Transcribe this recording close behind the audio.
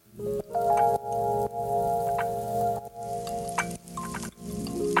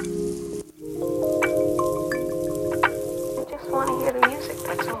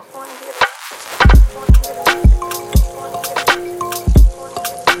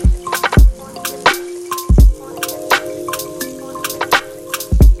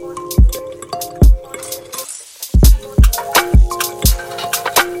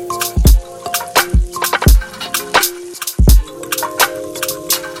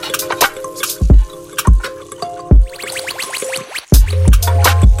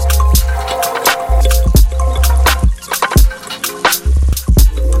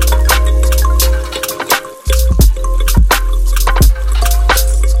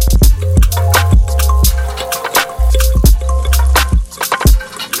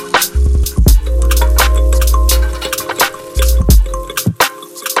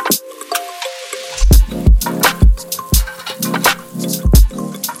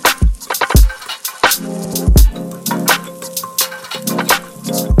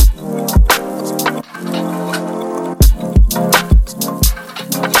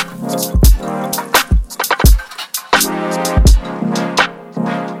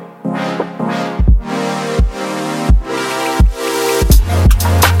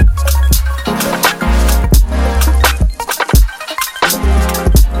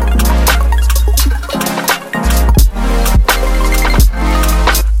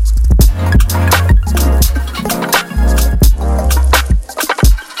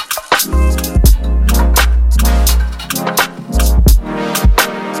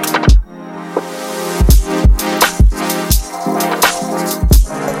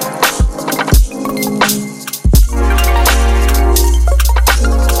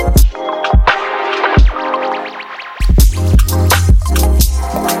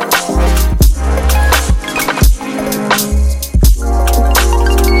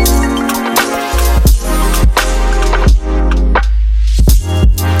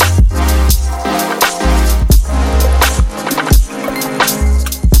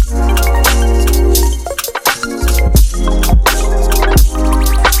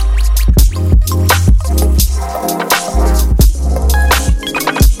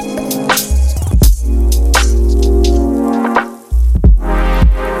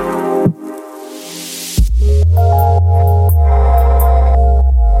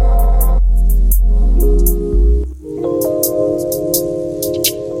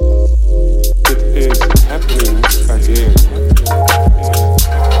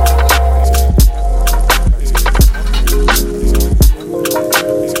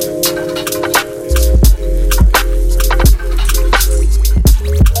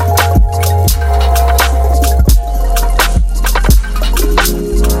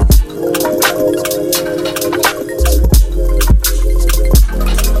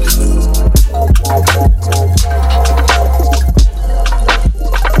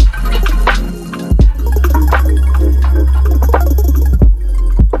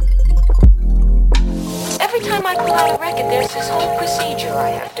procedure I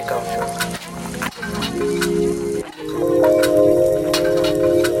have to go through.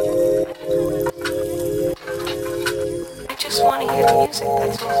 I just want to hear the music,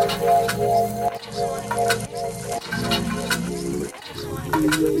 that's all. I just want to hear the music. I just want to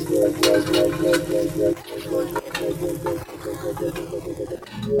hear the music. I just want to hear the music. I just want to hear the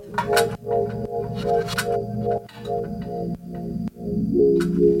music.